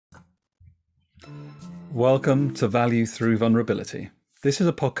Welcome to Value Through Vulnerability. This is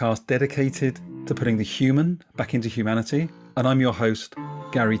a podcast dedicated to putting the human back into humanity, and I'm your host,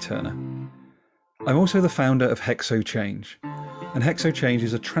 Gary Turner. I'm also the founder of Hexo Change, and Hexo Change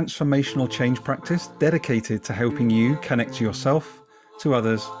is a transformational change practice dedicated to helping you connect to yourself, to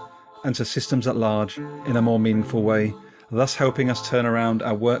others, and to systems at large in a more meaningful way, thus helping us turn around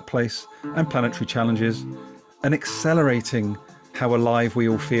our workplace and planetary challenges and accelerating how alive we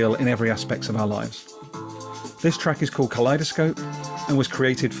all feel in every aspect of our lives. This track is called Kaleidoscope and was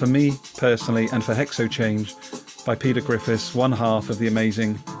created for me personally and for Hexo Change by Peter Griffiths, one half of the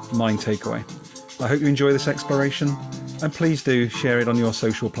amazing Mind Takeaway. I hope you enjoy this exploration, and please do share it on your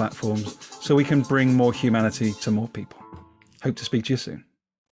social platforms so we can bring more humanity to more people. Hope to speak to you soon.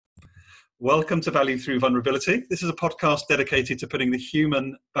 Welcome to Value Through Vulnerability. This is a podcast dedicated to putting the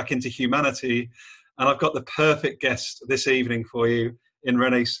human back into humanity, and I've got the perfect guest this evening for you in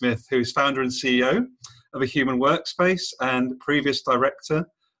Renee Smith, who is founder and CEO of A Human Workspace and previous director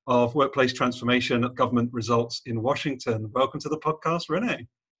of workplace transformation at Government Results in Washington. Welcome to the podcast, Renee.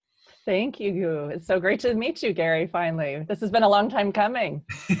 Thank you. It's so great to meet you, Gary, finally. This has been a long time coming.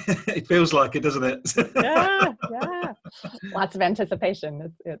 It feels like it, doesn't it? Yeah. Lots of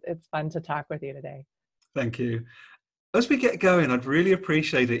anticipation. It's fun to talk with you today. Thank you. As we get going, I'd really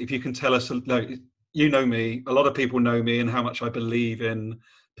appreciate it if you can tell us, you know me, a lot of people know me and how much I believe in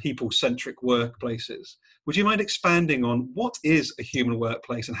people-centric workplaces. Would you mind expanding on what is a human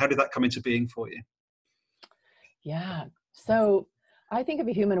workplace and how did that come into being for you? Yeah. So I think of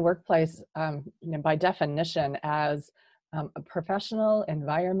a human workplace, by definition, as a professional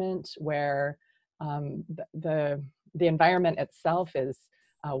environment where the environment itself is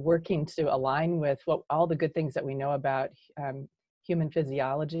working to align with all the good things that we know about human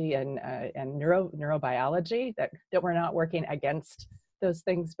physiology and neurobiology, that we're not working against those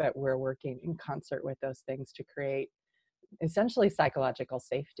things, but we're working in concert with those things to create essentially psychological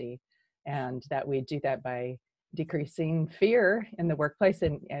safety, and that we do that by decreasing fear in the workplace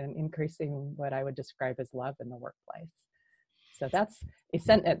and increasing what I would describe as love in the workplace. So that's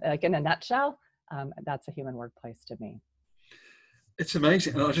like in a nutshell, that's a human workplace to me. It's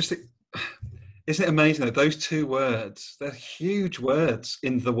amazing. And I just think, isn't it amazing that those two words, they're huge words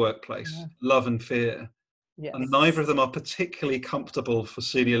in the workplace, love and fear. Yes. And neither of them are particularly comfortable for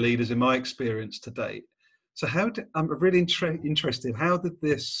senior leaders in my experience to date. So I'm really interested, how did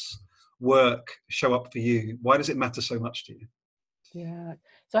this work show up for you? Why does it matter so much to you? Yeah.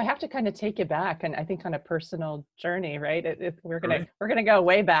 So I have to kind of take you back, and I think on a personal journey, right? We're gonna go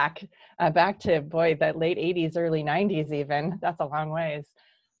way back to the late 80s, early 90s even. That's a long ways.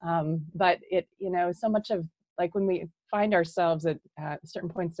 But so much of, like, when we find ourselves at certain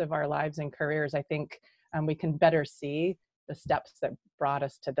points of our lives and careers, I think we can better see the steps that brought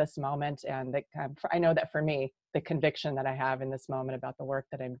us to this moment. And I know that for me, the conviction that I have in this moment about the work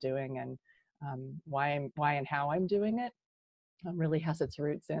that I'm doing and why and how I'm doing it really has its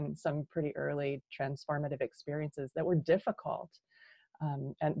roots in some pretty early transformative experiences that were difficult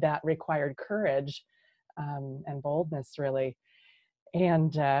and that required courage and boldness, really.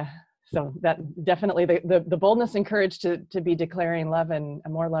 And so that definitely the boldness and courage to be declaring love and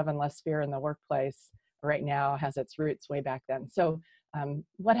more love and less fear in the workplace right now has its roots way back then. So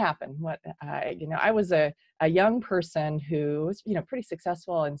what happened? I was a young person who was pretty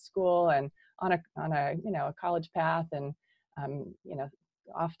successful in school and on a college path, and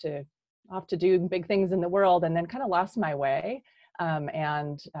off to do big things in the world, and then kind of lost my way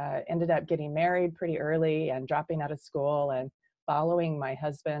and ended up getting married pretty early and dropping out of school and following my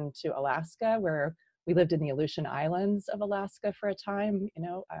husband to Alaska, where we lived in the Aleutian Islands of Alaska for a time,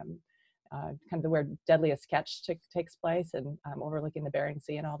 kind of where Deadliest Catch takes place, and overlooking the Bering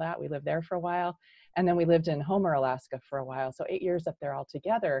Sea and all that. We lived there for a while. And then we lived in Homer, Alaska for a while. So 8 years up there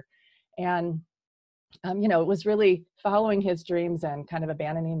altogether. And, it was really following his dreams and kind of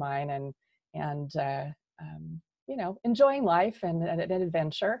abandoning mine and enjoying life and an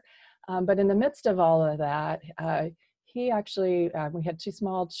adventure. But in the midst of all of that, he actually, we had two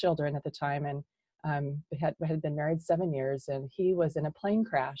small children at the time, and we had been married 7 years, and he was in a plane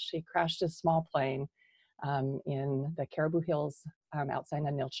crash. He crashed a small plane in the Caribou Hills outside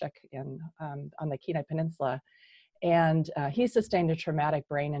Ninilchik on the Kenai Peninsula. And he sustained a traumatic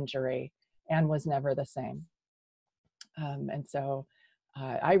brain injury and was never the same. And so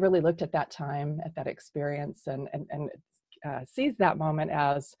I really looked at that time, at that experience, and seized that moment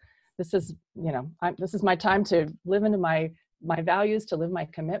as, this is my time to live into my values, to live my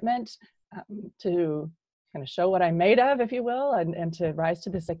commitment, to kind of show what I'm made of, if you will, and to rise to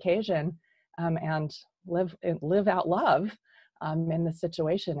this occasion and live out love in this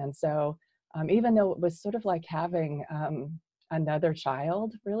situation. And so even though it was sort of like having another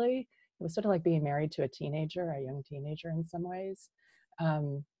child, really. It was sort of like being married to a teenager, a young teenager in some ways.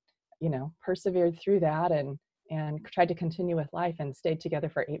 Um, persevered through that and tried to continue with life and stayed together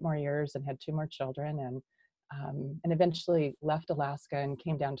for 8 more years and had 2 more children and eventually left Alaska and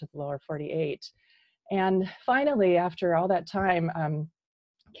came down to the lower 48. And finally, after all that time,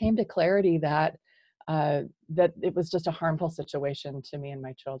 came to clarity that that it was just a harmful situation to me and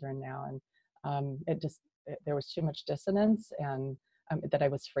my children now, and there was too much dissonance, and that I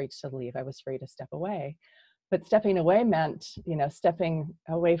was afraid to leave. I was afraid to step away. But stepping away meant, stepping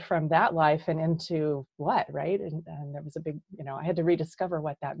away from that life and into what, right? And there was a big, I had to rediscover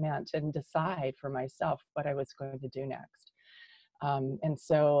what that meant and decide for myself what I was going to do next. And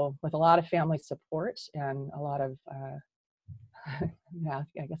so with a lot of family support and a lot of, I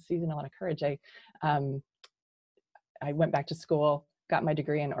guess using a lot of courage, I went back to school, got my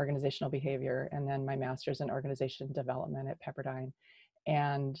degree in organizational behavior, and then my master's in organization development at Pepperdine.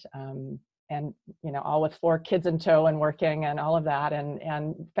 And all with 4 kids in tow and working and all of that,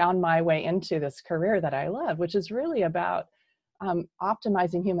 and found my way into this career that I love, which is really about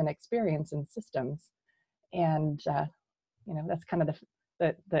optimizing human experience in systems. And that's kind of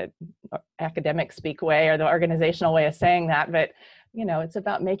the academic speak way, or the organizational way of saying that. But it's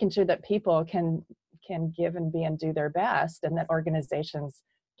about making sure that people can give and be and do their best, and that organizations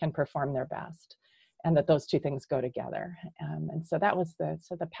can perform their best, and that those 2 things go together. And so that was the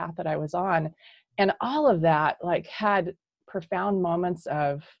path that I was on. And all of that had profound moments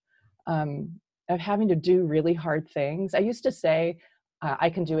of having to do really hard things. I used to say,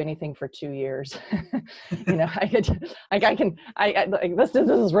 I can do anything for 2 years. This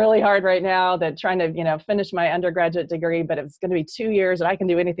is really hard right now, that trying to, finish my undergraduate degree, but it's going to be 2 years and I can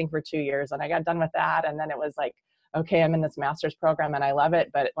do anything for 2 years. And I got done with that. And then it was like, okay, I'm in this master's program and I love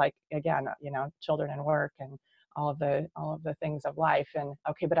it. But again, children and work and all of the things of life, and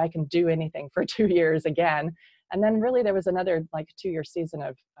okay, but I can do anything for 2 years again. And then really there was another 2-year season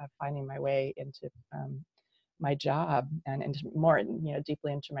of finding my way into my job and into more,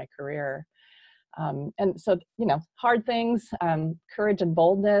 deeply into my career. And so, hard things, courage and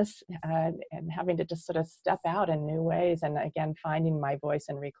boldness, and having to just sort of step out in new ways. And again, finding my voice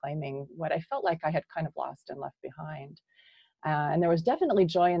and reclaiming what I felt like I had kind of lost and left behind. And there was definitely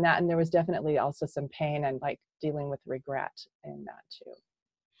joy in that. And there was definitely also some pain and dealing with regret in that too.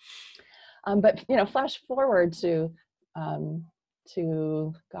 But, flash forward to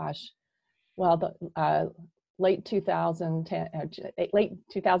gosh, well, the, late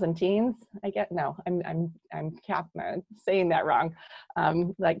 2010s, I get, no, I'm saying that wrong.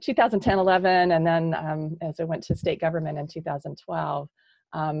 2010, 11, and then as I went to state government in 2012,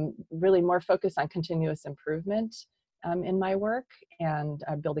 really more focused on continuous improvement in my work, and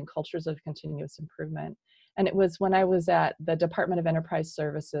building cultures of continuous improvement. And it was when I was at the Department of Enterprise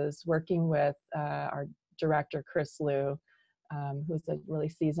Services working with our director, Chris Liu, who's a really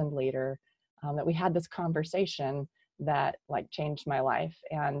seasoned leader, that we had this conversation that changed my life.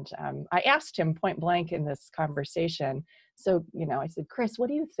 And I asked him point blank in this conversation, so, I said, Chris, what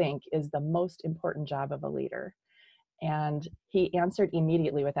do you think is the most important job of a leader? And he answered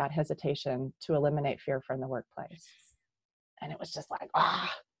immediately without hesitation, to eliminate fear from the workplace. And it was just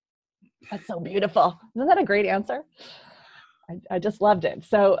that's so beautiful. Isn't that a great answer? I just loved it.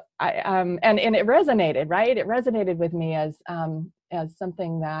 So and it resonated, right? It resonated with me as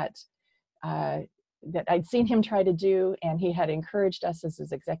something that I'd seen him try to do, and he had encouraged us as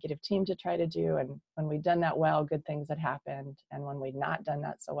his executive team to try to do. And when we'd done that well, good things had happened. And when we'd not done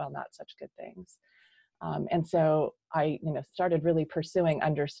that so well, not such good things. And so I, started really pursuing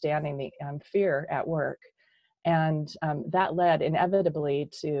understanding the fear at work. And that led inevitably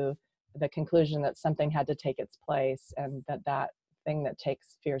to the conclusion that something had to take its place, and that thing that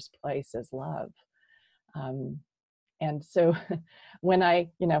takes fear's place is love. And so when I,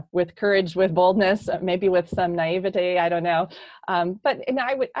 with courage, with boldness, maybe with some naivety, I don't know. But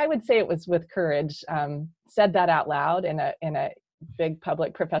I would say it was with courage, said that out loud in a big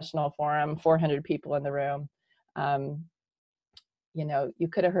public professional forum, 400 people in the room. You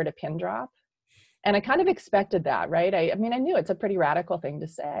could have heard a pin drop. And I kind of expected that, right? I knew it's a pretty radical thing to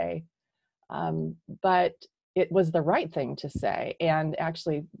say, but it was the right thing to say. And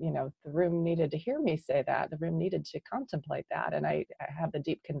actually, the room needed to hear me say that. The room needed to contemplate that. And I have the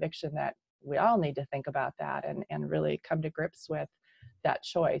deep conviction that we all need to think about that and really come to grips with that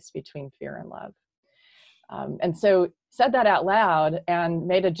choice between fear and love. And so said that out loud and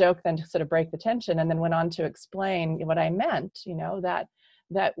made a joke then to sort of break the tension, and then went on to explain what I meant,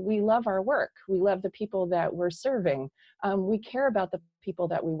 that we love our work. We love the people that we're serving. We care about the people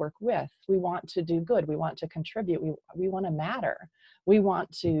that we work with. We want to do good. We want to contribute. We want to matter. We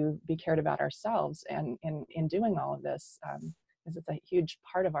want to be cared about ourselves. And in doing all of this, because it's a huge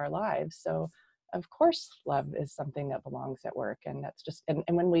part of our lives. So of course, love is something that belongs at work. And that's just, and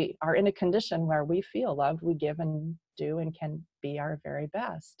when we are in a condition where we feel loved, we give and do and can be our very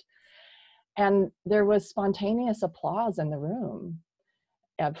best. And there was spontaneous applause in the room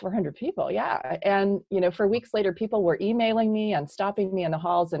at 400 people. Yeah. And, for weeks later, people were emailing me and stopping me in the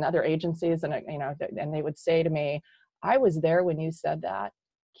halls and other agencies. And, and they would say to me, I was there when you said that.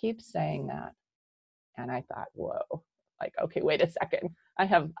 Keep saying that. And I thought, whoa, like, okay, wait a second.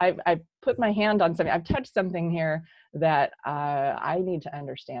 I've put my hand on something. I've touched something here that I need to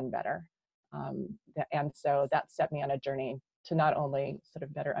understand better. And so that set me on a journey to not only sort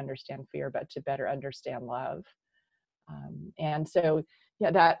of better understand fear, but to better understand love. And so,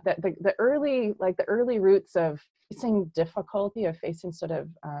 yeah, the early roots of facing difficulty, of facing sort of,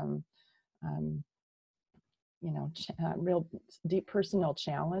 real deep personal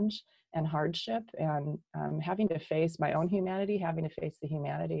challenge and hardship, and having to face my own humanity, having to face the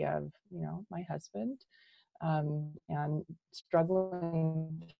humanity of, my husband, and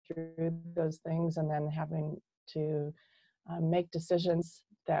struggling through those things, and then having to make decisions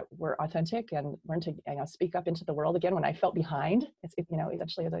that were authentic and learn to speak up into the world again when I felt behind,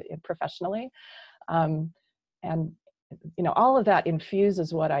 essentially professionally. And, all of that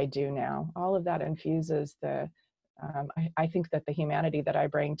infuses what I do now. All of that infuses the, I think that the humanity that I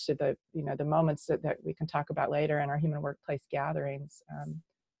bring to the, the moments that we can talk about later in our human workplace gatherings.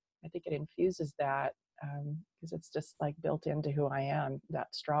 I think it infuses that because it's just like built into who I am,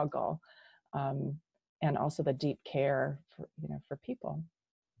 that struggle. And also the deep care for, for people.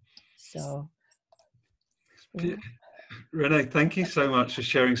 So, yeah. Renee, thank you so much for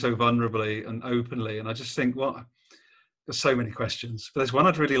sharing so vulnerably and openly. And I just think, there's so many questions, but there's one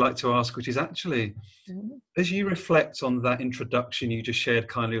I'd really like to ask, which is actually, as you reflect on that introduction you just shared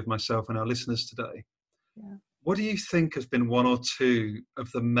kindly with myself and our listeners today, what do you think has been one or two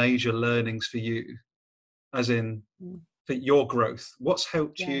of the major learnings for you, as in for your growth? What's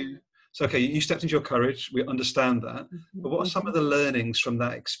helped you? So, okay, you stepped into your courage. We understand that. But what are some of the learnings from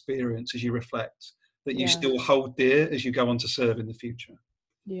that experience as you reflect that you still hold dear as you go on to serve in the future?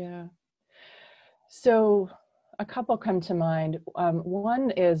 Yeah. So a couple come to mind.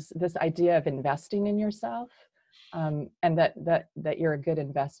 One is this idea of investing in yourself, and that you're a good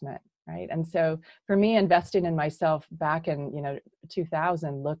investment, right? And so for me, investing in myself back in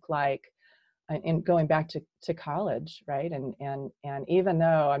 2000 looked like in going back to college, right? And even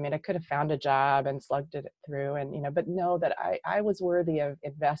though, I could have found a job and slugged it through, and but know that I was worthy of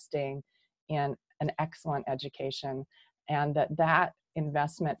investing in an excellent education, and that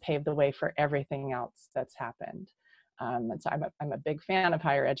investment paved the way for everything else that's happened. And so I'm a big fan of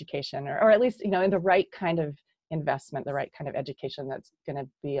higher education, or at least in the right kind of investment, the right kind of education that's going to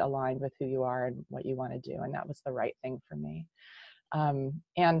be aligned with who you are and what you want to do, and that was the right thing for me. And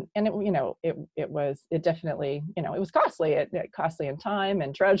it definitely, it was costly. It costly in time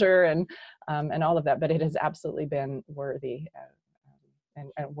and treasure and all of that, but it has absolutely been worthy and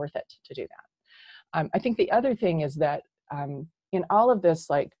worth it to do that. I think the other thing is that in all of this,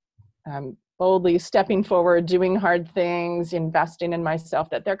 boldly stepping forward, doing hard things, investing in myself,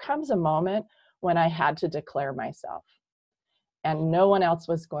 that there comes a moment when I had to declare myself, and no one else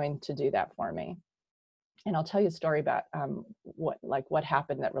was going to do that for me. And I'll tell you a story about what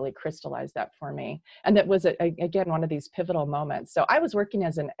happened that really crystallized that for me. And that was, again, one of these pivotal moments. So I was working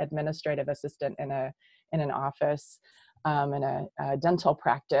as an administrative assistant in an office, in a dental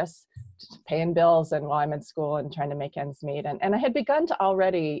practice, paying bills and while I'm in school and trying to make ends meet. And I had begun to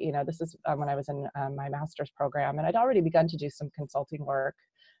already, this is when I was in my master's program, and I'd already begun to do some consulting work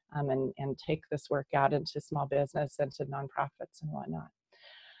and take this work out into small business and to nonprofits and whatnot.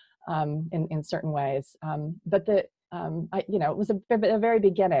 In certain ways, but it was a very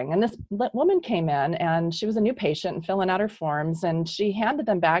beginning. And this woman came in, and she was a new patient and filling out her forms, and she handed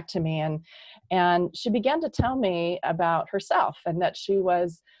them back to me, and she began to tell me about herself, and that she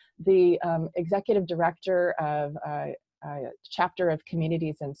was the executive director of a chapter of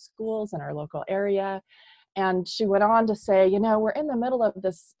communities and schools in our local area. And she went on to say, we're in the middle of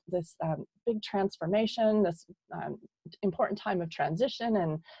this big transformation, this important time of transition,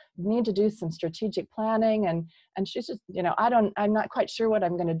 and need to do some strategic planning. And she's just, I'm not quite sure what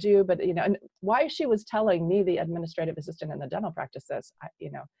I'm going to do, but and why she was telling me, the administrative assistant in the dental practices,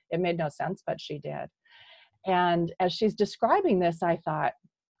 it made no sense, but she did. And as she's describing this, I thought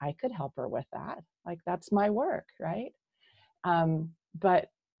I could help her with that. Like, that's my work, right? but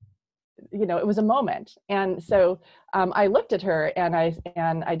it was a moment. And so I looked at her and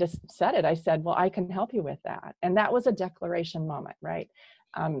I just said it. I said, well, I can help you with that. And that was a declaration moment, right?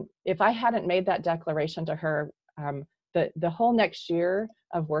 If I hadn't made that declaration to her, the whole next year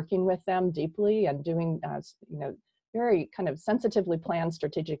of working with them deeply and doing, very kind of sensitively planned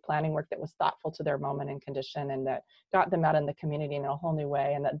strategic planning work that was thoughtful to their moment and condition, and that got them out in the community in a whole new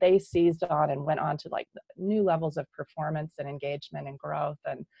way, and that they seized on and went on to like new levels of performance and engagement and growth,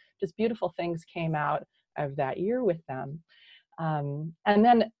 and just beautiful things came out of that year with them. And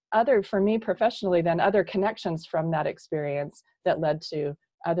then for me professionally, then other connections from that experience that led to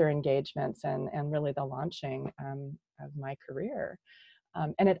other engagements and really the launching of my career.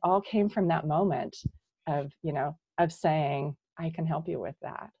 And it all came from that moment of saying, I can help you with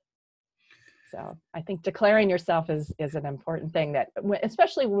that. So I think declaring yourself is an important thing, that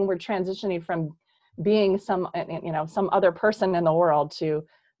especially when we're transitioning from being some other person in the world to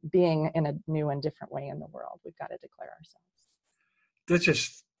being in a new and different way in the world, we've got to declare ourselves. They're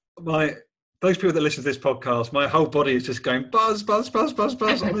just those people that listen to this podcast, my whole body is just going buzz, buzz, buzz, buzz,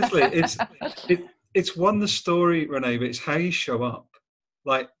 buzz. Honestly, it's one, the story, Renee, but it's how you show up.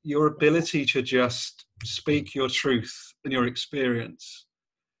 Like your ability to just speak your truth and your experience.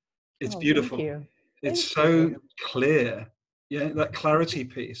 It's beautiful. Thank you. It's so clear. Yeah, that clarity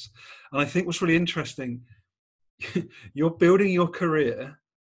piece. And I think what's really interesting, you're building your career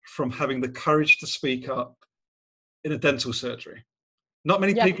from having the courage to speak up in a dental surgery. Not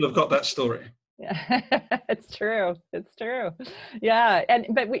many people have got that story. Yeah, it's true. It's true. Yeah.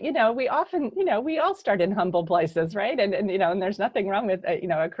 But we often, we all start in humble places, right? And there's nothing wrong with,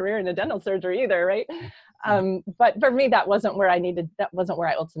 a career in a dental surgery either, right? But for me, that wasn't where I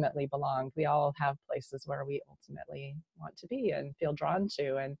ultimately belonged. We all have places where we ultimately want to be and feel drawn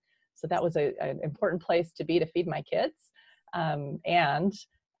to. And so that was an important place to be, to feed my kids. And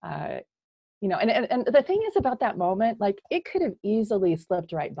the thing is about that moment, like it could have easily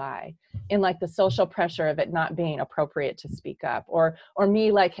slipped right by in like the social pressure of it not being appropriate to speak up, or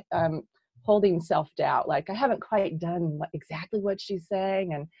me like holding self-doubt, like I haven't quite done exactly what she's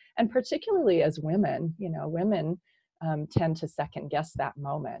saying. And particularly as women, women tend to second guess that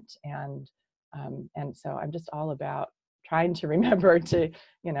moment. And so I'm just all about trying to remember to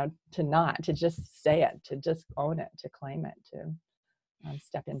just say it, to just own it, to claim it, to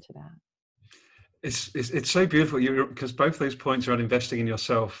step into that. It's so beautiful, because both those points around investing in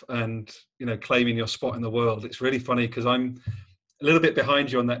yourself and claiming your spot in the world. It's really funny because I'm a little bit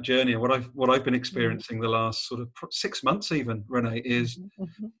behind you on that journey, and what I've been experiencing the last sort of 6 months even, Renee, is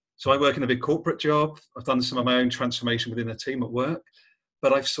so I work in a big corporate job. I've done some of my own transformation within a team at work,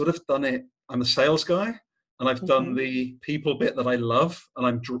 but I've sort of done it. I'm a sales guy, and I've done the people bit that I love,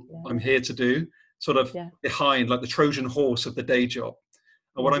 and I'm here to do sort of behind, like the Trojan horse of the day job.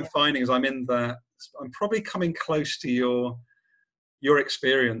 And what I'm finding is I'm probably coming close to your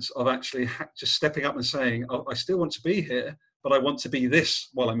experience of actually just stepping up and saying, oh, I still want to be here, but I want to be this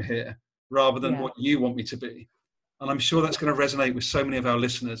while I'm here, rather than what you want me to be. And I'm sure that's going to resonate with so many of our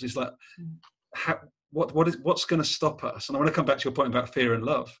listeners. Is like, what's going to stop us? And I want to come back to your point about fear and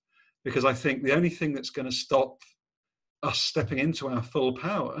love, because I think the only thing that's going to stop us stepping into our full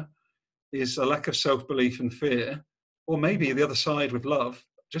power is a lack of self-belief and fear, or maybe the other side with love,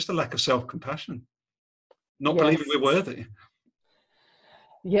 just a lack of self-compassion, not believing we're worthy.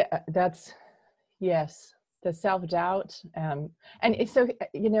 Yeah, the self-doubt. And so,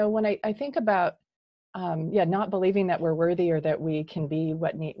 when I think about, not believing that we're worthy, or that we can be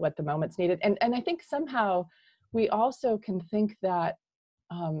what the moment's needed. And I think somehow we also can think that,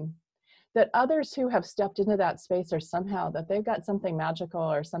 that others who have stepped into that space are somehow, that they've got something magical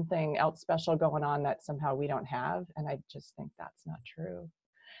or something else special going on that somehow we don't have. And I just think that's not true.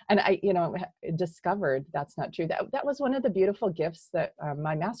 And I discovered that's not true. That was one of the beautiful gifts that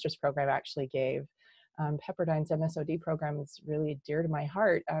my master's program actually gave. Pepperdine's MSOD program is really dear to my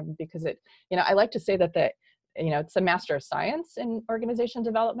heart, because it, I like to say that it's a Master of Science in Organization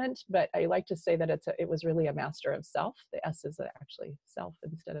Development, but I like to say that it was really a Master of Self. The S is actually self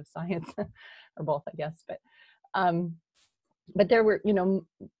instead of science, or both, I guess. But there were,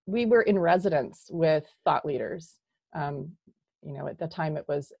 we were in residence with thought leaders. At the time it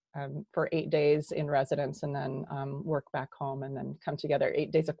was for 8 days in residence, and then work back home, and then come together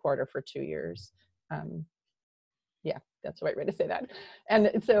 8 days a quarter for 2 years. That's the right way to say that.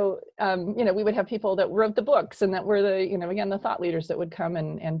 And so, we would have people that wrote the books, and that were the thought leaders that would come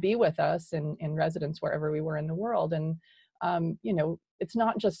and be with us in residence wherever we were in the world. And, it's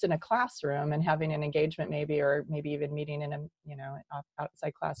not just in a classroom and having an engagement or maybe even meeting in a,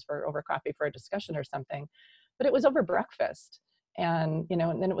 outside class over coffee for a discussion or something, but it was over breakfast. And,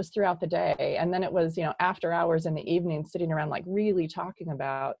 and then it was throughout the day. And then it was, after hours in the evening, sitting around, like really talking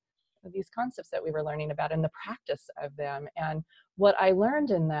about these concepts that we were learning about and the practice of them. And what I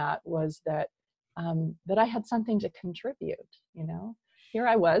learned in that was that, that I had something to contribute, Here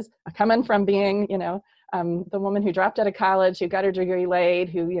I was coming from being, the woman who dropped out of college, who got her degree late,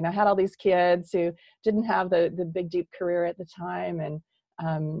 who, had all these kids, who didn't have the big, deep career at the time, and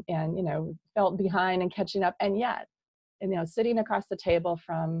felt behind and catching up. And yet, sitting across the table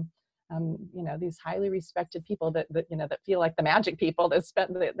from, these highly respected people that feel like the magic people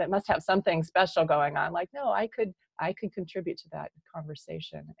that must have something special going on. Like, no, I could contribute to that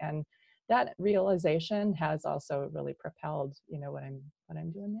conversation. And that realization has also really propelled, what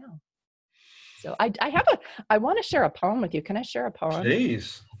I'm doing now. So I want to share a poem with you. Can I share a poem?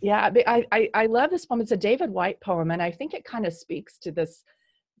 Please. Yeah, I love this poem. It's a David Whyte poem, and I think it kind of speaks to this,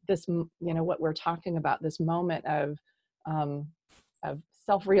 what we're talking about, this moment of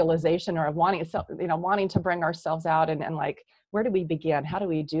self-realization, or of wanting to bring ourselves out, and like, where do we begin? How do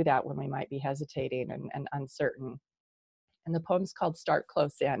we do that when we might be hesitating and uncertain? And the poem's called Start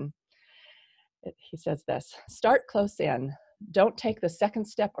Close In. He says this: start close in. Don't take the second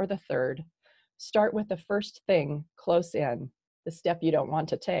step or the third. Start with the first thing close in, the step you don't want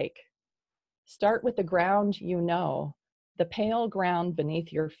to take. Start with the ground the pale ground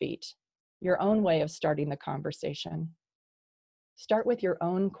beneath your feet, your own way of starting the conversation. Start with your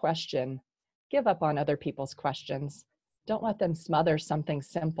own question. Give up on other people's questions. Don't let them smother something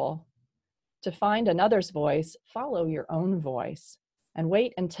simple. To find another's voice, follow your own voice, and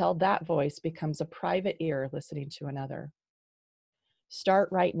wait until that voice becomes a private ear listening to another. Start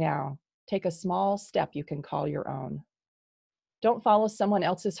right now. Take a small step you can call your own. Don't follow someone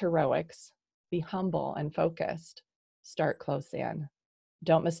else's heroics. Be humble and focused. Start close in.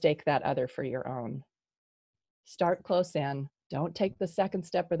 Don't mistake that other for your own. Start close in. Don't take the second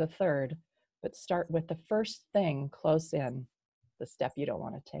step or the third, but start with the first thing close in, the step you don't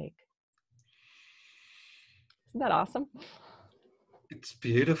want to take. Isn't that awesome? It's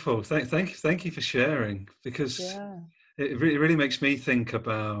beautiful. Thank you for sharing, because it really makes me think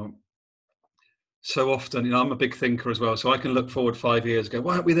about, so often, I'm a big thinker as well, so I can look forward 5 years, go,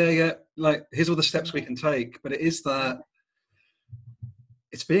 why aren't we there yet? Like, here's all the steps we can take. But it is that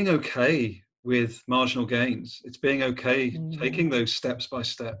it's being okay with marginal gains. It's being okay taking those steps by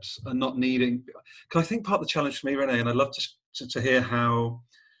steps and not needing, because I think part of the challenge for me, Renee, and I'd love to hear how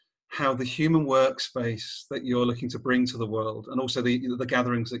the human workspace that you're looking to bring to the world, and also the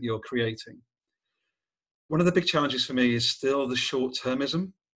gatherings that you're creating. One of the big challenges for me is still the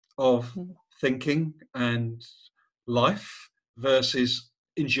short-termism of thinking and life versus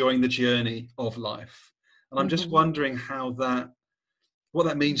enjoying the journey of life. And I'm just wondering what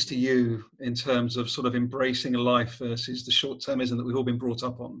that means to you in terms of sort of embracing a life versus the short-termism that we've all been brought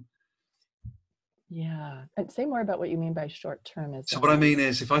up on. Yeah, and say more about what you mean by short-termism. So what I mean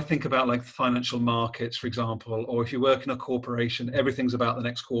is, if I think about like financial markets, for example, or if you work in a corporation, everything's about the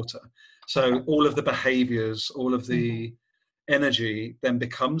next quarter. So all of the behaviors, all of the energy then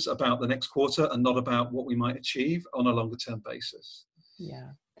becomes about the next quarter and not about what we might achieve on a longer term basis. Yeah,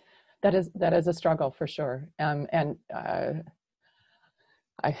 that is a struggle for sure.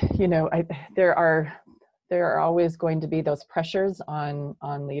 There are always going to be those pressures on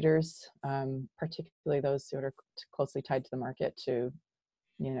leaders, particularly those who are closely tied to the market, to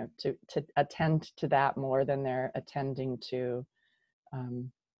attend to that more than they're attending to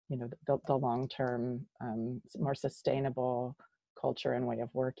the long-term, more sustainable culture and way of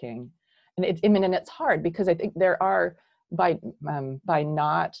working. And it's hard, because I think there are, by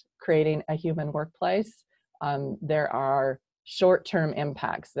not creating a human workplace, there are short-term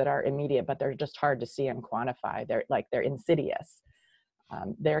impacts that are immediate, but they're just hard to see and quantify. They're insidious.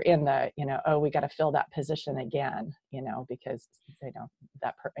 They're in the, we got to fill that position again, because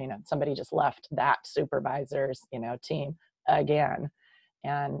somebody just left that supervisor's, team again.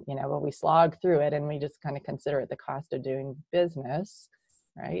 And, we slog through it, and we just kind of consider it the cost of doing business,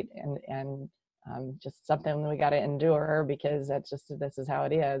 right? And just something we got to endure, because this is how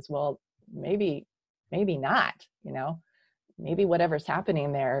it is. Well, maybe not, maybe whatever's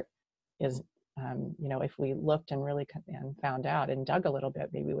happening there is, if we looked and really and found out and dug a little bit,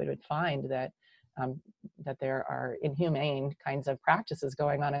 maybe we would find that that there are inhumane kinds of practices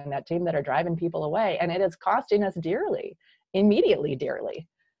going on in that team that are driving people away, and it is costing us dearly, immediately dearly.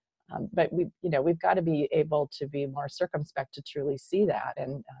 But we've got to be able to be more circumspect to truly see that,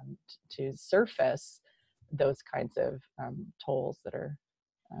 and to surface those kinds of tolls that are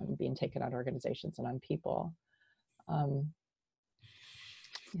being taken on organizations and on people.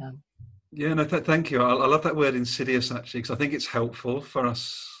 Yeah. Yeah, no, thank you. I love that word insidious, actually, because I think it's helpful for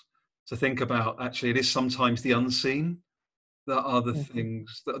us to think about, actually, it is sometimes the unseen that are the Mhm.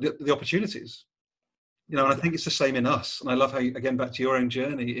 things, the opportunities. And I think it's the Yes. same in us. And I love how, again, back to your own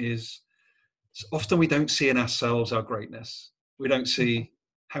journey, is often we don't see in ourselves our greatness. We don't Mhm. see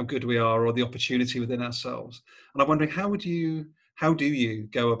how good we are or the opportunity within ourselves. And I'm wondering, how do you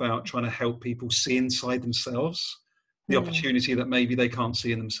go about trying to help people see inside themselves the Mm. opportunity that maybe they can't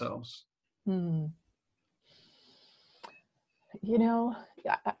see in themselves? Mm. You know,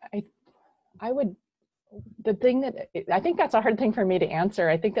 I would, the thing that I think that's a hard thing for me to answer.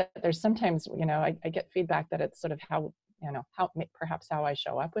 I think that there's sometimes, I get feedback that it's sort of how, perhaps how I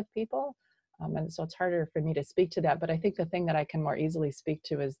show up with people. And so it's harder for me to speak to that. But I think the thing that I can more easily speak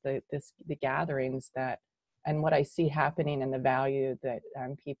to is the gatherings that, and what I see happening and the value that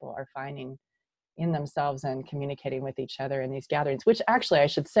people are finding in themselves and communicating with each other in these gatherings, which actually I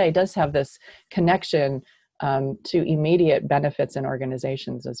should say does have this connection to immediate benefits in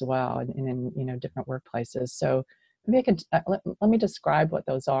organizations as well, and in different workplaces. So maybe I could let me describe what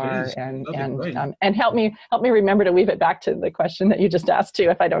those are, Please, and that'd be great. help me remember to weave it back to the question that you just asked too,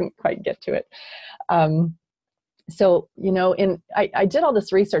 if I don't quite get to it. Um, so I did all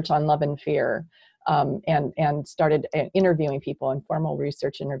this research on love and fear, and started interviewing people, informal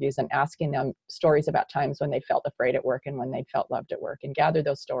research interviews, and asking them stories about times when they felt afraid at work and when they felt loved at work, and gathered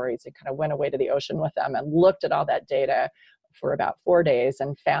those stories and kind of went away to the ocean with them and looked at all that data for about 4 days,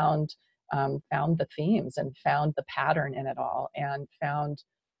 and found the themes and found the pattern in it all, and found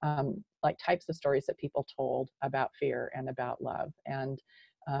like types of stories that people told about fear and about love. And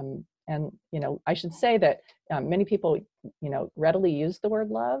I should say that many people readily use the word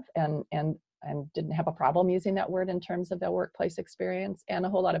love, and didn't have a problem using that word in terms of their workplace experience. And a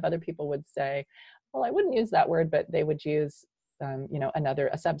whole lot of other people would say, well, I wouldn't use that word, but they would use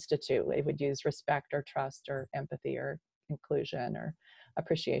a substitute. They would use respect or trust or empathy or inclusion or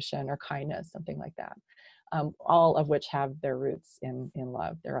appreciation or kindness, something like that. All of which have their roots in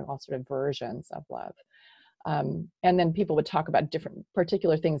love. There are all sort of versions of love. And then people would talk about different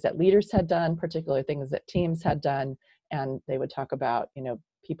particular things that leaders had done, particular things that teams had done, and they would talk about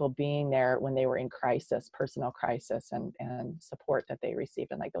people being there when they were in crisis, personal crisis, and support that they received.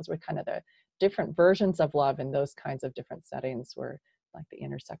 And like those were kind of the different versions of love in those kinds of different settings, were like the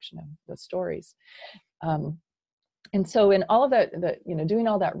intersection of the stories. Um, and so in all of that, doing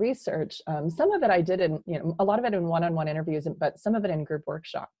all that research, some of it I did in, a lot of it in one-on-one interviews, but some of it in group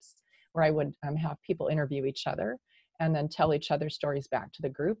workshops, where I would have people interview each other and then tell each other stories back to the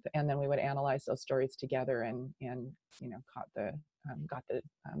group. And then we would analyze those stories together, and got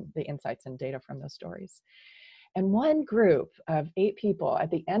the insights and data from those stories. And one group of 8 people at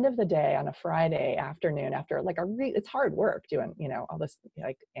the end of the day on a Friday afternoon, after like it's hard work doing, all this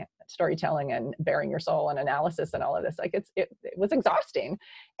like storytelling and bearing your soul and analysis and all of this. Like it was exhausting.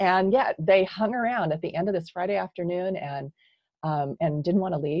 And yet they hung around at the end of this Friday afternoon, and didn't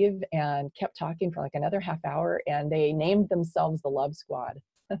want to leave, and kept talking for like another half hour. And they named themselves the Love Squad.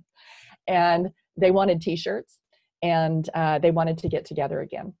 And they wanted t-shirts, and they wanted to get together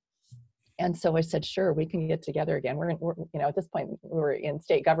again. And so I said, sure, we can get together again. We're at this point, we're in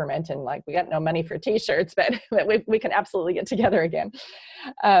state government, and like, we got no money for t-shirts, but we can absolutely get together again.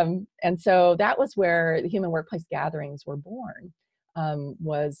 And so that was where the Human Workplace Gatherings were born,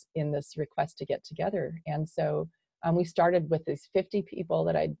 was in this request to get together. And so we started with these 50 people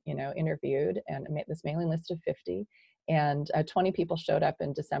that I, interviewed, and made this mailing list of 50. And 20 people showed up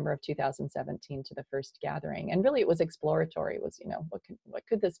in December of 2017 to the first gathering. And really it was exploratory. It was, what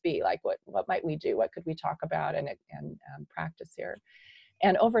could this be? Like, what might we do? What could we talk about and practice here?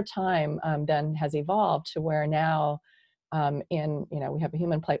 And over time then has evolved to where now we have a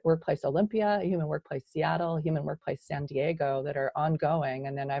Human Workplace Olympia, a Human Workplace Seattle, a Human Workplace San Diego that are ongoing.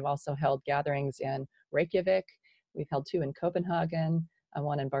 And then I've also held gatherings in Reykjavik. We've held 2 in Copenhagen,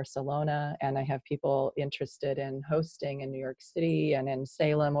 one in Barcelona, and I have people interested in hosting in New York City, and in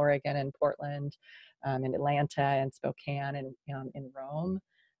Salem, Oregon, and Portland, in Atlanta, and Spokane, and in Rome,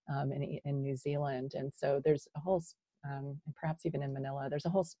 in New Zealand. And so there's a whole, and perhaps even in Manila, there's a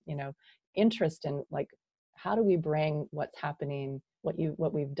whole, interest in like, how do we bring what's happening,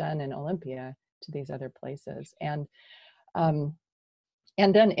 what we've done in Olympia to these other places?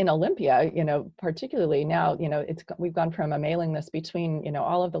 And then in Olympia, particularly now, we've gone from a mailing list between,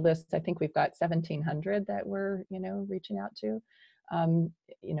 all of the lists. I think we've got 1,700 that we're, reaching out to,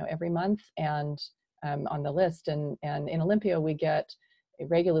 every month, and on the list. And in Olympia, we get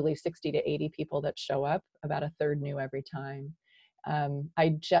regularly 60 to 80 people that show up, about a third new every time.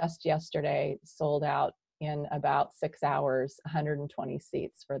 I just yesterday sold out in about 6 hours, 120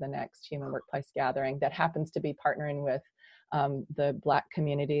 seats for the next Human Workplace Gathering that happens to be partnering with the Black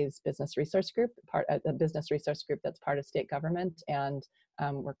Communities Business Resource Group, the business resource group that's part of state government, and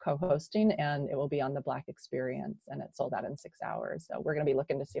we're co-hosting, and it will be on the Black Experience, and it sold out in 6 hours. So we're going to be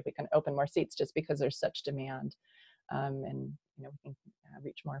looking to see if we can open more seats just because there's such demand, and we can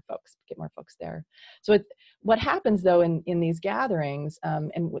reach more folks, get more folks there. So what happens though in these gatherings,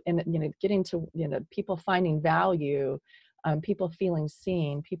 and getting to people finding value, people feeling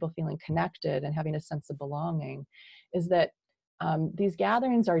seen, people feeling connected, and having a sense of belonging, is that these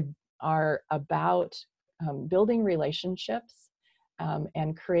gatherings are about building relationships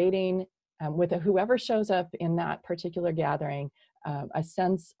and creating with whoever shows up in that particular gathering a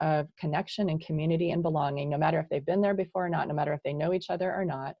sense of connection and community and belonging, no matter if they've been there before or not, no matter if they know each other or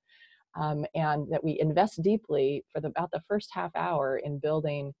not, and that we invest deeply for about the first half hour in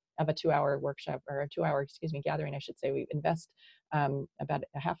building of a 2-hour workshop, or a 2-hour, gathering, I should say. We invest about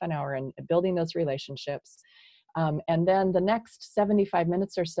a half an hour in building those relationships. And then the next 75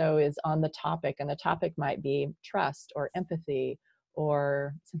 minutes or so is on the topic, and the topic might be trust or empathy,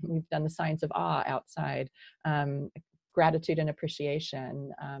 or we've done the science of awe outside, gratitude and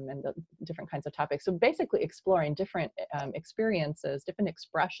appreciation, and the different kinds of topics. So basically exploring different experiences, different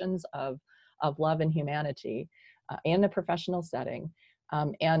expressions of love and humanity in a professional setting.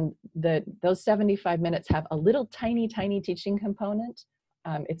 And those 75 minutes have a little tiny teaching component.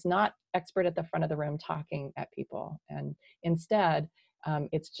 It's not expert at the front of the room talking at people. And instead,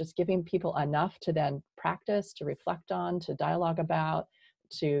 it's just giving people enough to then practice, to reflect on, to dialogue about,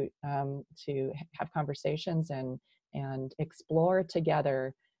 to have conversations and explore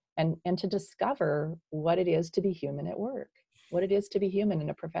together, and to discover what it is to be human at work, what it is to be human in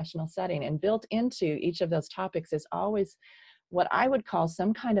a professional setting. And built into each of those topics is always what I would call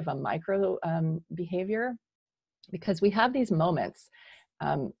some kind of a micro behavior, because we have these moments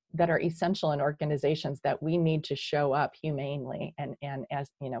that are essential in organizations that we need to show up humanely and as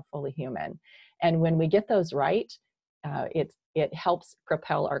fully human. And when we get those right, it helps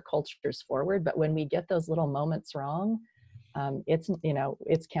propel our cultures forward. But when we get those little moments wrong, it's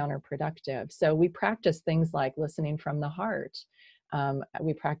counterproductive. So we practice things like listening from the heart.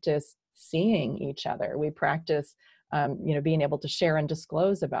 We practice seeing each other. We practice being able to share and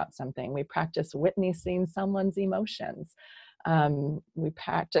disclose about something. We practice witnessing someone's emotions. We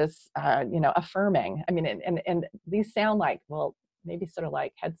practice, affirming. I mean, and these sound like, well, maybe sort of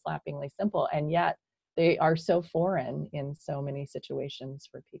like head-slappingly simple, and yet they are so foreign in so many situations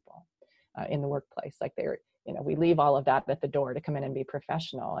for people in the workplace. Like we leave all of that at the door to come in and be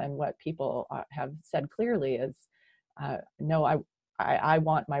professional. And what people have said clearly is, no, I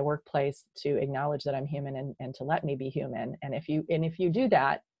want my workplace to acknowledge that I'm human and to let me be human. And if you do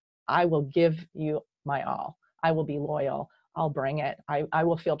that, I will give you my all. I will be loyal. I'll bring it. I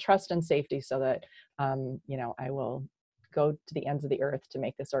will feel trust and safety so that, I will go to the ends of the earth to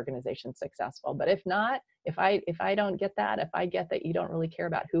make this organization successful. But if not, if I don't get that, if I get that you don't really care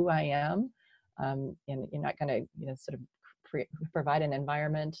about who I am, and you're not going to, sort of provide an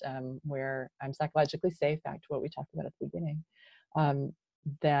environment where I'm psychologically safe, back to what we talked about at the beginning,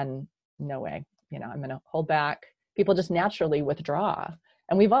 then no way, I'm going to hold back. People just naturally withdraw.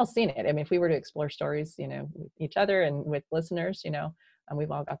 And we've all seen it. I mean, if we were to explore stories, with each other and with listeners, and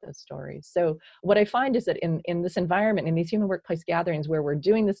we've all got those stories. So what I find is that in this environment, in these human workplace gatherings where we're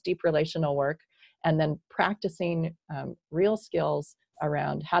doing this deep relational work and then practicing real skills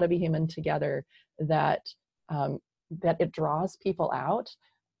around how to be human together, that it draws people out,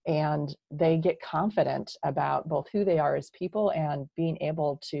 and they get confident about both who they are as people and being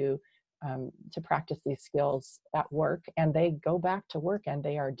able to practice these skills at work. And they go back to work and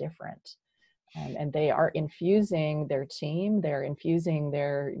they are different. And they are infusing their team, they're infusing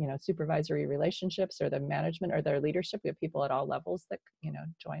their, supervisory relationships, or the management or their leadership. We have people at all levels that,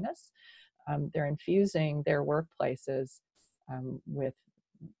 join us. They're infusing their workplaces with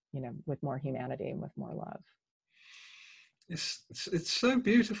more humanity and with more love. It's so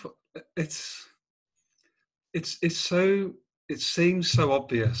beautiful. It seems so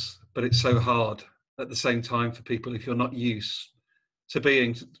obvious, but it's so hard at the same time for people if you're not used to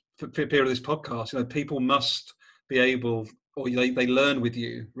being. For period of this podcast, people must be able, or they learn with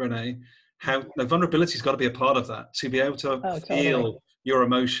you, Renee, how vulnerability's got to be a part of that. To be able to feel your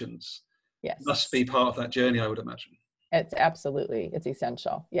emotions, yes, must be part of that journey, I would imagine. It's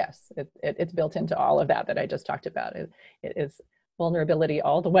essential. Yes, it's built into all of that I just talked about. It is vulnerability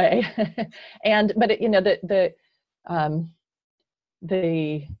all the way, but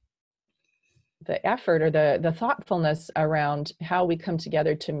the effort or the thoughtfulness around how we come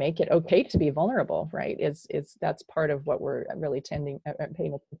together to make it okay to be vulnerable, right, is that's part of what we're really paying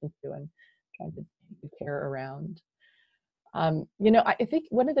attention to and trying to care around. I think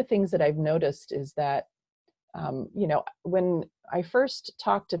one of the things that I've noticed is that, when I first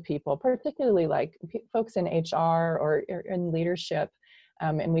talk to people, particularly like folks in HR or in leadership,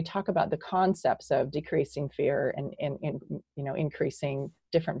 and we talk about the concepts of decreasing fear and increasing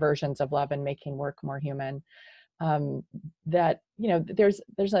different versions of love and making work more human, that,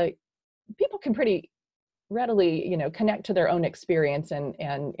 there's a people can pretty readily connect to their own experience, and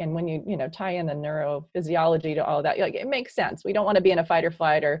when you tie in the neurophysiology to all of that, like, it makes sense. We don't want to be in a fight or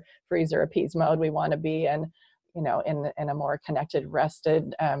flight or freeze or appease mode. We want to be in a more connected,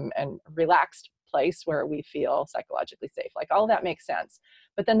 rested, and relaxed place where we feel psychologically safe. Like, all that makes sense.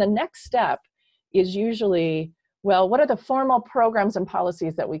 But then the next step is usually, well, what are the formal programs and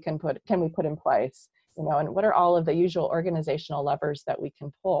policies that we can put in place, and what are all of the usual organizational levers that we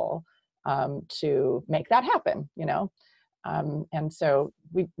can pull to make that happen, and so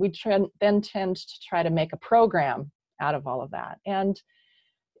we then tend to try to make a program out of all of that. And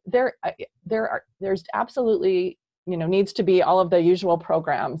there's absolutely, needs to be all of the usual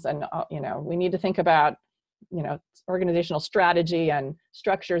programs, and we need to think about organizational strategy and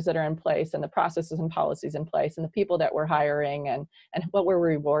structures that are in place, and the processes and policies in place, and the people that we're hiring, and what we're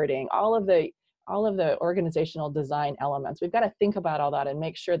rewarding, all of the organizational design elements. We've got to think about all that and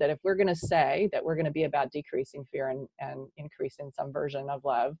make sure that if we're going to say that we're going to be about decreasing fear and increasing some version of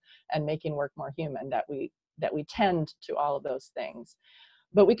love and making work more human, that we tend to all of those things.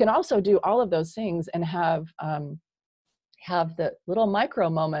 But we can also do all of those things and have the little micro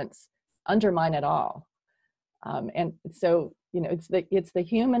moments undermine it all. And so, it's the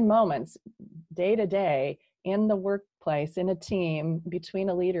human moments day to day in the workplace, in a team, between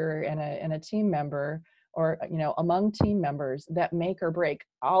a leader and a team member, or among team members, that make or break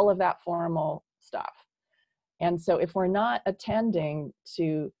all of that formal stuff. And so if we're not attending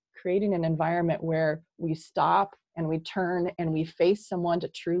to creating an environment where we stop and we turn and we face someone to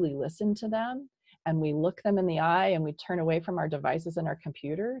truly listen to them, and we look them in the eye, and we turn away from our devices and our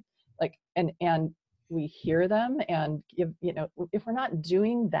computer, like, and we hear them, and if we're not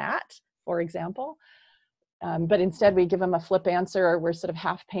doing that, for example, but instead we give them a flip answer, or we're sort of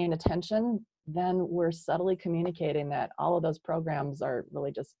half paying attention, then we're subtly communicating that all of those programs are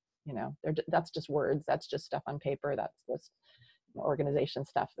really just, that's just words, that's just stuff on paper, that's just organization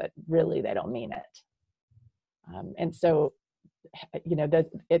stuff that really they don't mean it. And so,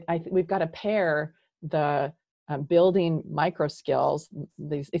 we've got to pair the building micro skills,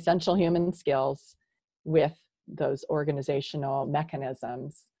 these essential human skills, with those organizational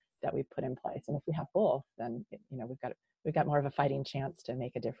mechanisms that we put in place. And if we have both, then we've got more of a fighting chance to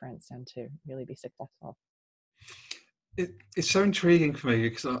make a difference and to really be successful. It's so intriguing for me,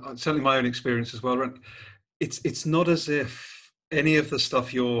 because certainly my own experience as well, right? It's not as if any of the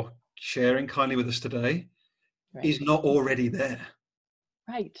stuff you're sharing kindly with us today is not already there.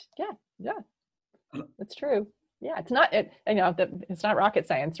 Right. Yeah. That's true. Yeah. It's not. It's not rocket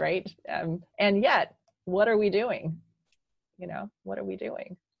science, right? And yet, what are we doing? What are we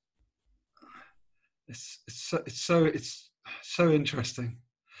doing? It's so interesting.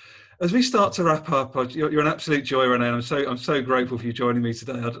 As we start to wrap up, you're an absolute joy, Renee. I'm so grateful for you joining me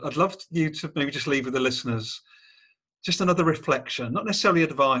today. I'd love you to maybe just leave with the listeners just another reflection, not necessarily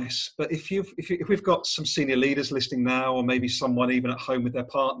advice, but if we've got some senior leaders listening now, or maybe someone even at home with their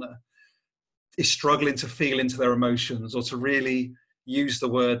partner is struggling to feel into their emotions or to really use the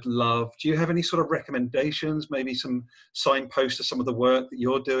word love, do you have any sort of recommendations, maybe some signposts to some of the work that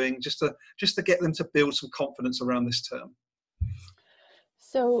you're doing, just to get them to build some confidence around this term?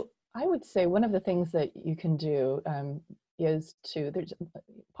 So I would say one of the things that you can do is there's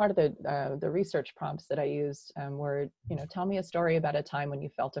part of the research prompts that I used were, tell me a story about a time when you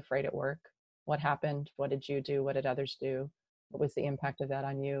felt afraid at work. What happened? What did you do? What did others do? What was the impact of that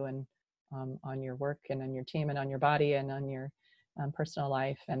on you and on your work and on your team and on your body and on your personal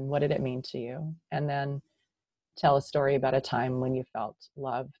life? And what did it mean to you? And then tell a story about a time when you felt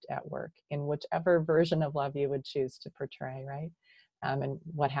loved at work, in whichever version of love you would choose to portray, right? And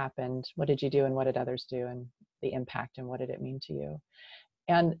what happened? What did you do? And what did others do? And the impact, and what did it mean to you?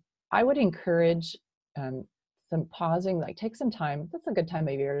 And I would encourage some pausing, like take some time. That's a good time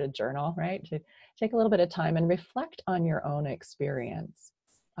of year to journal, right? To take a little bit of time and reflect on your own experience.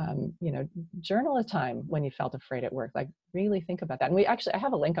 Journal a time when you felt afraid at work. Like, really think about that. And I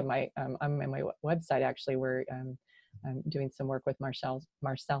have a link on my website, actually, where I'm doing some work with Marcel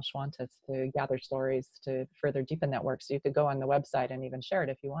Schwantes to gather stories to further deepen that work. So you could go on the website and even share it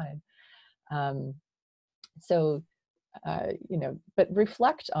if you wanted. Um, so, but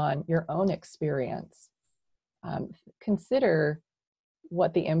reflect on your own experience. Consider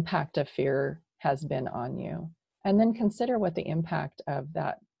what the impact of fear has been on you, and then consider what the impact of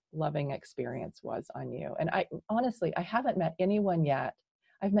that loving experience was on you. And I honestly, I haven't met anyone yet.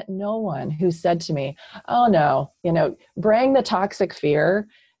 I've met no one who said to me, oh no, bring the toxic fear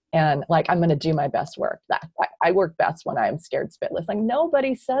and like, I'm going to do my best work. I work best when I'm scared spitless. Like,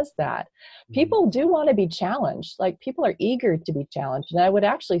 nobody says that. People do want to be challenged. Like, people are eager to be challenged. And I would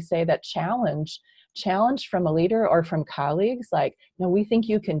actually say that challenge from a leader or from colleagues, like, no, we think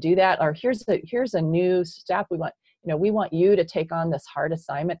you can do that, or here's a new step. We want you to take on this hard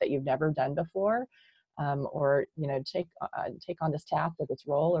assignment that you've never done before, or take on this task or this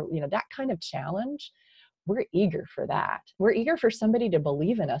role, or that kind of challenge. We're eager for that. We're eager for somebody to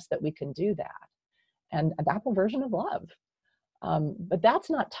believe in us that we can do that, and that's a version of love. But that's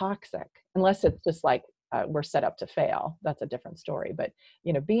not toxic, unless it's just like we're set up to fail. That's a different story. But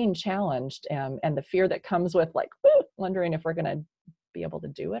being challenged and the fear that comes with, like, wondering if we're going to be able to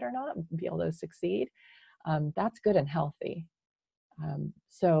do it or not, be able to succeed, that's good and healthy.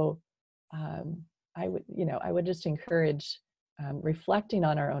 I would just encourage reflecting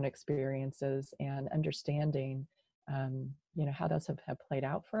on our own experiences and understanding, how those have played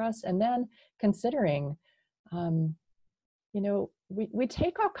out for us, and then considering, we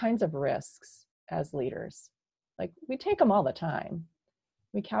take all kinds of risks as leaders. Like, we take them all the time.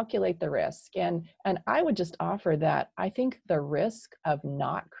 We calculate the risk, and I would just offer that I think the risk of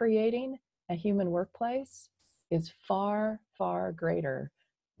not creating a human workplace is far, far greater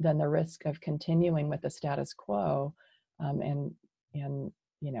than the risk of continuing with the status quo, and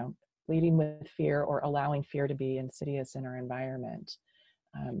leading with fear or allowing fear to be insidious in our environment.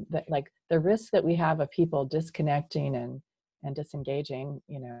 That, like, the risk that we have of people disconnecting and disengaging,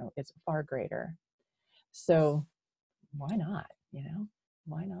 is far greater. So why not?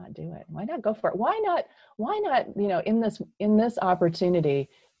 Why not do it? Why not go for it? Why not, in this opportunity,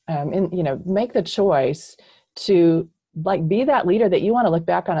 make the choice to, like, be that leader that you want to look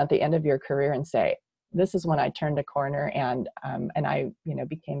back on at the end of your career and say, this is when I turned a corner and I,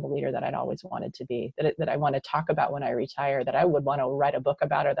 became the leader that I'd always wanted to be, that I want to talk about when I retire, that I would want to write a book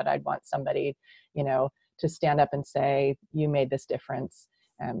about, or that I'd want somebody, to stand up and say, you made this difference.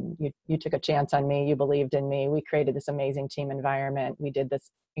 You took a chance on me. You believed in me. We created this amazing team environment. We did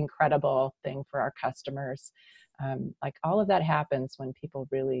this incredible thing for our customers. Like, all of that happens when people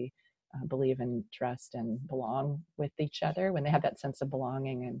really believe and trust and belong with each other, when they have that sense of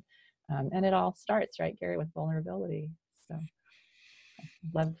belonging. And it all starts, right, Gary, with vulnerability. So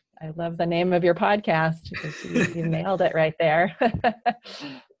I love the name of your podcast, because you nailed it right there.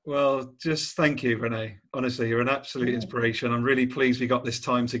 Well, just thank you, Renee. Honestly, you're an absolute inspiration. I'm really pleased we got this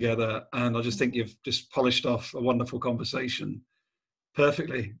time together, and I just think you've just polished off a wonderful conversation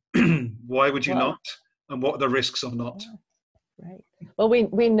perfectly. Why would you not? And what are the risks of not? Right. Well,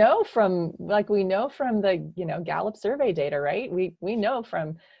 we know from the Gallup survey data, right? We know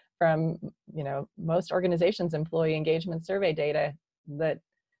from most organizations' employee engagement survey data that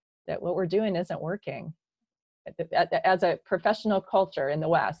what we're doing isn't working. As a professional culture in the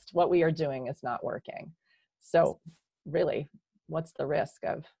West, what we are doing is not working. So really, what's the risk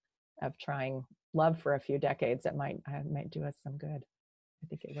of trying love for a few decades? That might do us some good. I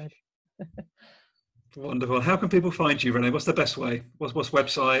think it would. Wonderful. How can people find you, Renee? What's the best way? What's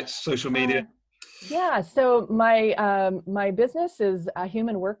websites, social media? So my business is a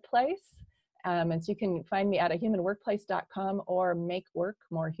Human Workplace. And so you can find me at humanworkplace.com or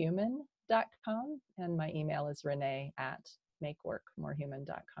makeworkmorehuman.com. And my email is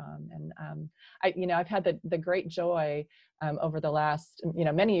renee@makeworkmorehuman.com. And I've had the great joy over the last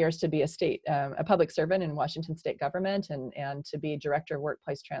many years to be a public servant in Washington state government, and to be director of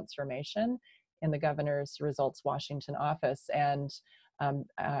workplace transformation in the governor's Results Washington office. And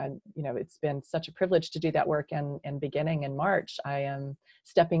it's been such a privilege to do that work. And beginning in March, I am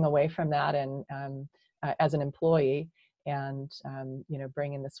stepping away from that and as an employee, and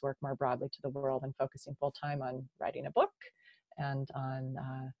bringing this work more broadly to the world, and focusing full time on writing a book and on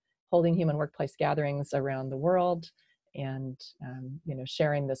holding human workplace gatherings around the world, and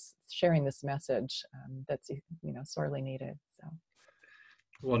sharing this message that's sorely needed. So.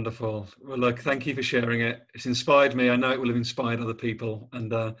 Wonderful. Well, look, thank you for sharing it. It's inspired me. I know it will have inspired other people.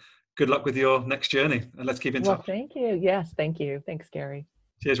 And good luck with your next journey. And let's keep in touch. Well, thank you. Yes, thank you. Thanks, Gary.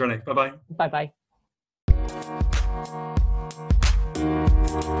 Cheers, Renee. Bye-bye. Bye-bye.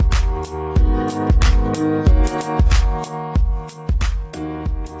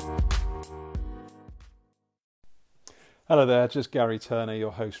 Hello there, just Gary Turner,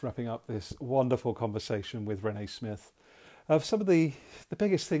 your host, wrapping up this wonderful conversation with Renee Smith. Some of the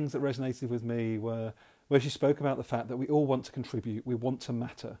biggest things that resonated with me were where she spoke about the fact that we all want to contribute, we want to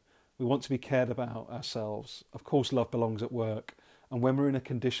matter, we want to be cared about ourselves. Of course, love belongs at work, and when we're in a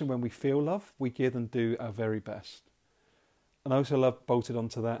condition when we feel love, we give and do our very best. And I also bolted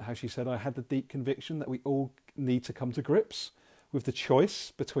onto that how she said, I had the deep conviction that we all need to come to grips with the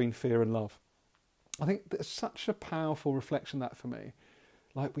choice between fear and love. I think there's such a powerful reflection that for me.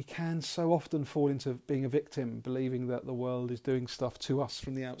 Like, we can so often fall into being a victim, believing that the world is doing stuff to us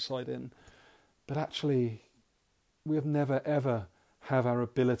from the outside in. But actually, we have never, ever have our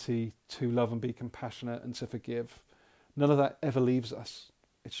ability to love and be compassionate and to forgive. None of that ever leaves us.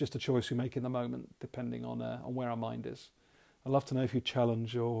 It's just a choice we make in the moment, depending on where our mind is. I'd love to know if you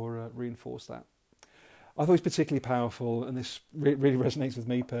challenge or reinforce that. I thought it was particularly powerful, and this really resonates with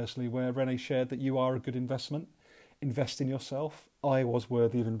me personally, where Renee shared that you are a good investment. Invest in yourself. I was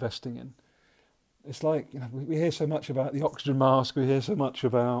worthy of investing in. It's like, we hear so much about the oxygen mask, we hear so much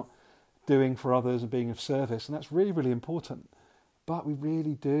about doing for others and being of service, and that's really, really important. But we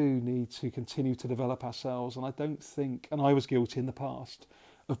really do need to continue to develop ourselves, and I don't think, and I was guilty in the past,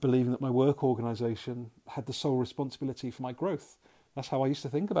 of believing that my work organisation had the sole responsibility for my growth. That's how I used to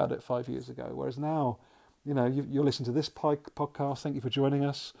think about it 5 years ago, whereas now, you're listening to this podcast, thank you for joining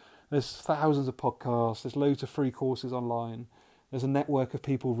us. There's thousands of podcasts, there's loads of free courses online. There's a network of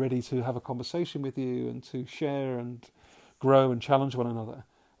people ready to have a conversation with you and to share and grow and challenge one another.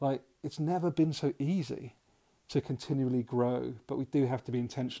 Like, it's never been so easy to continually grow, but we do have to be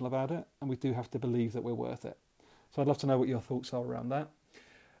intentional about it, and we do have to believe that we're worth it. So I'd love to know what your thoughts are around that.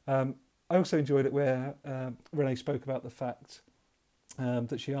 I also enjoyed it where Renee spoke about the fact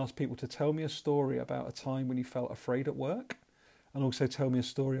that she asked people to tell me a story about a time when you felt afraid at work, and also tell me a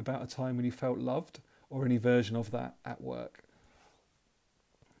story about a time when you felt loved, or any version of that at work.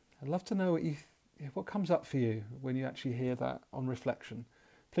 I'd love to know what comes up for you when you actually hear that on reflection.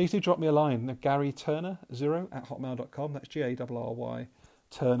 Please do drop me a line at garyturner0@hotmail.com. That's GARRY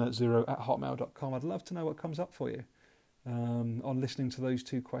Turner0@hotmail.com. I'd love to know what comes up for you on listening to those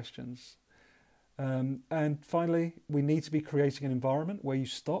two questions. And finally, we need to be creating an environment where you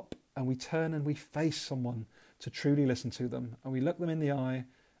stop and we turn and we face someone to truly listen to them, and we look them in the eye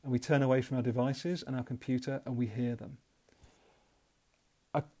and we turn away from our devices and our computer and we hear them.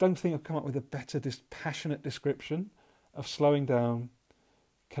 I don't think I've come up with a better passionate description of slowing down,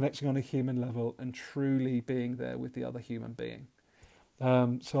 connecting on a human level, and truly being there with the other human being.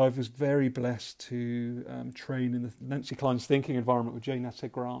 So I was very blessed to train in the Nancy Kline's thinking environment with Jane Natter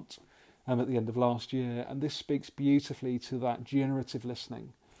Grant at the end of last year, and this speaks beautifully to that generative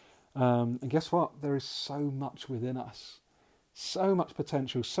listening. And guess what? There is so much within us, so much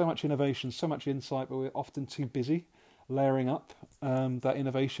potential, so much innovation, so much insight, but we're often too busy layering up that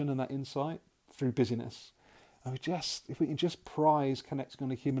innovation and that insight through busyness. And if we can just prize connecting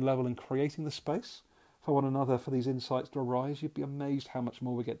on a human level and creating the space for one another for these insights to arise, you'd be amazed how much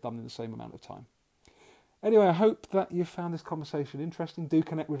more we get done in the same amount of time. Anyway, I hope that you found this conversation interesting. Do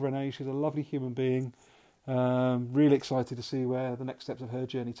connect with Renee. She's a lovely human being. Really excited to see where the next steps of her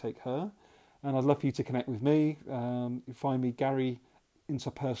journey take her. And I'd love for you to connect with me. You find me Gary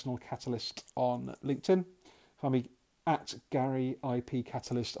Interpersonal Catalyst on LinkedIn. Find me at Gary IP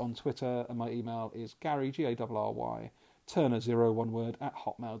Catalyst on Twitter. And my email is Gary, GARRY, Turner0, one word,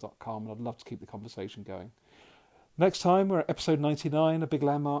 @hotmail.com. And I'd love to keep the conversation going. Next time, we're at episode 99, a big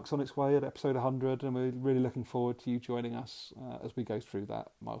landmark's on its way at episode 100, and we're really looking forward to you joining us as we go through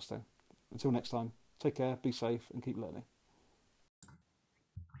that milestone. Until next time, take care, be safe, and keep learning.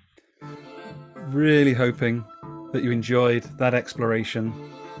 Really hoping that you enjoyed that exploration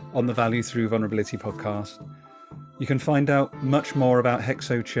on the Value Through Vulnerability podcast. You can find out much more about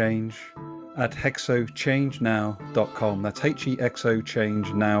Hexo Change at hexochange.now.com. That's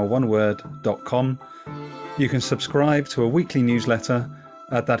HEXOChange.now, one word.com. You can subscribe to a weekly newsletter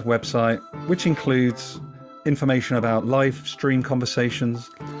at that website, which includes information about live stream conversations,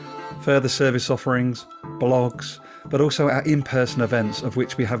 further service offerings, blogs, but also our in-person events, of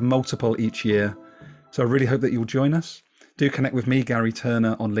which we have multiple each year. So I really hope that you'll join us. Do connect with me, Gary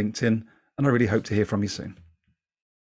Turner, on LinkedIn, and I really hope to hear from you soon.